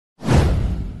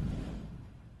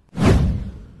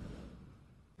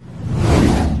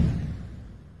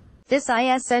This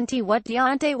isn't what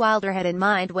Deontay Wilder had in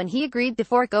mind when he agreed to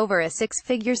fork over a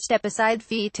six-figure step-aside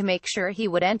fee to make sure he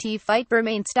would fight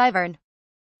bermane stiverne.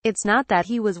 It's not that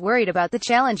he was worried about the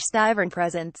challenge stiverne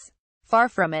presence. Far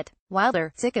from it.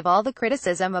 Wilder, sick of all the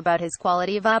criticism about his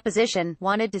quality of opposition,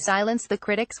 wanted to silence the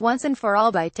critics once and for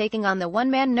all by taking on the one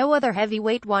man no other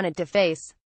heavyweight wanted to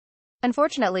face.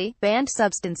 Unfortunately, banned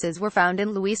substances were found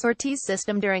in Luis Ortiz's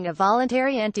system during a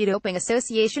voluntary anti-doping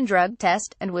association drug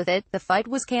test, and with it, the fight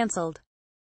was cancelled.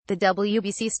 The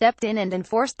WBC stepped in and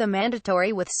enforced the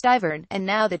mandatory with stiverne, and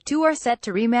now the two are set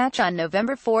to rematch on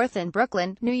November 4th in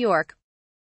Brooklyn, New York.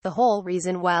 The whole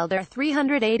reason Wilder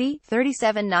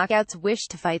 337 knockouts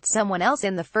wished to fight someone else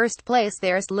in the first place.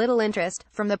 There's little interest,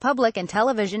 from the public and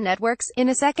television networks, in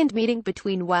a second meeting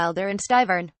between Wilder and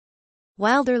stiverne.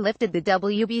 Wilder lifted the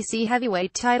WBC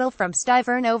heavyweight title from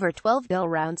stiverne over 12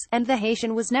 rounds, and the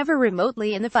Haitian was never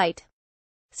remotely in the fight.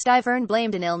 Stiverne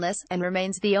blamed an illness, and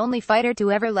remains the only fighter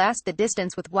to ever last the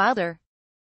distance with Wilder.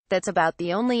 That's about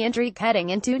the only intrigue heading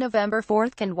into November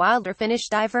 4th. Can Wilder finish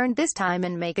stiverne this time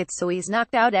and make it so he's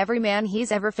knocked out every man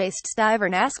he's ever faced?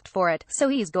 Stiverne asked for it, so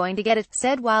he's going to get it,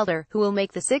 said Wilder, who will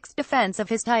make the sixth defense of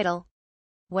his title.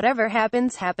 Whatever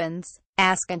happens, happens.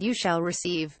 Ask and you shall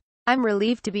receive. I'm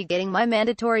relieved to be getting my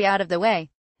mandatory out of the way.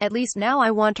 At least now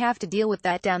I won't have to deal with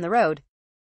that down the road.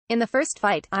 In the first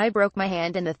fight, I broke my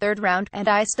hand in the third round, and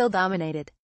I still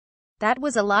dominated. That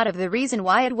was a lot of the reason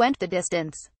why it went the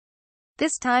distance.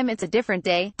 This time it's a different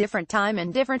day, different time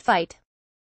and different fight.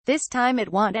 This time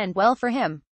it won't end well for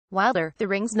him. Wilder, the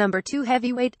ring's number 2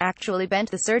 heavyweight, actually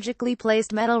bent the surgically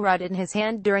placed metal rod in his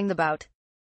hand during the bout.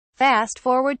 Fast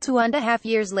forward 2.5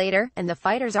 years later, and the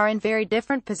fighters are in very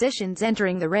different positions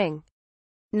entering the ring.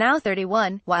 Now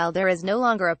 31, Wilder is no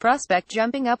longer a prospect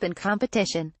jumping up in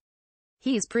competition.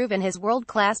 He's proven his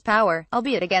world-class power,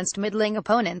 albeit against middling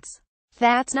opponents.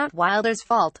 That's not Wilder's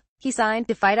fault. He signed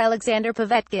to fight Alexander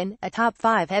Povetkin, a top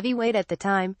 5 heavyweight at the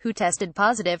time, who tested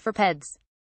positive for PEDs.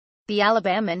 The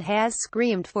Alabaman has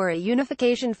screamed for a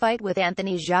unification fight with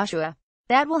Anthony Joshua.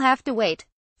 That will have to wait.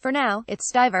 For now,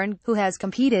 it's stiverne, who has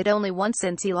competed only once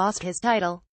since he lost his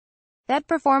title. That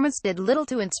performance did little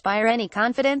to inspire any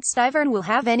confidence stiverne will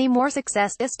have any more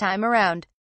success this time around.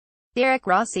 Derek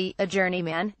Rossi, a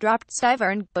journeyman, dropped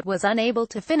stiverne, but was unable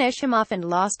to finish him off and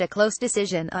lost a close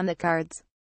decision on the cards.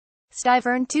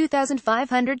 Stiverne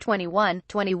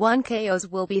 2,521 KOs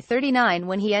will be 39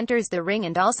 when he enters the ring,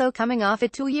 and also coming off a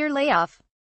 2-year layoff.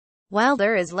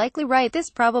 Wilder is likely right.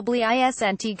 This probably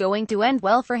isn't going to end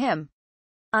well for him.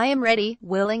 I am ready,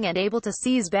 willing and able to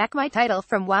seize back my title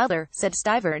from Wilder, said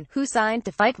stiverne, who signed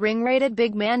to fight ring-rated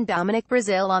big man Dominic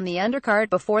Breazeale on the undercard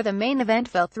before the main event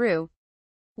fell through.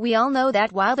 We all know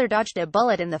that Wilder dodged a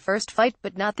bullet in the first fight,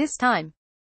 but not this time.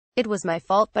 It was my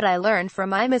fault, but I learned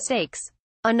from my mistakes.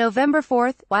 On November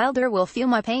 4th, Wilder will feel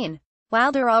my pain.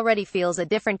 Wilder already feels a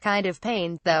different kind of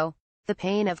pain, though. The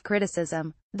pain of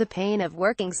criticism. The pain of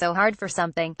working so hard for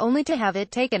something, only to have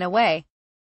it taken away.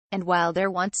 And Wilder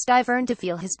wants stiverne to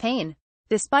feel his pain.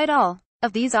 Despite all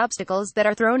of these obstacles that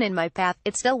are thrown in my path,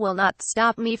 it still will not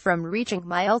stop me from reaching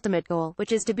my ultimate goal,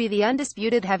 which is to be the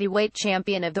undisputed heavyweight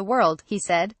champion of the world, he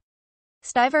said.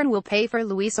 Stiverne will pay for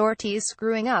Luis Ortiz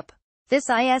screwing up. This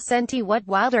isn't what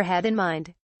Wilder had in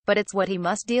mind. But it's what he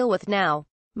must deal with now.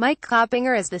 Mike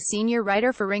Coppinger is the senior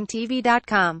writer for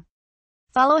ringtv.com.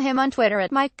 Follow him on Twitter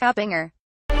at Mike Coppinger.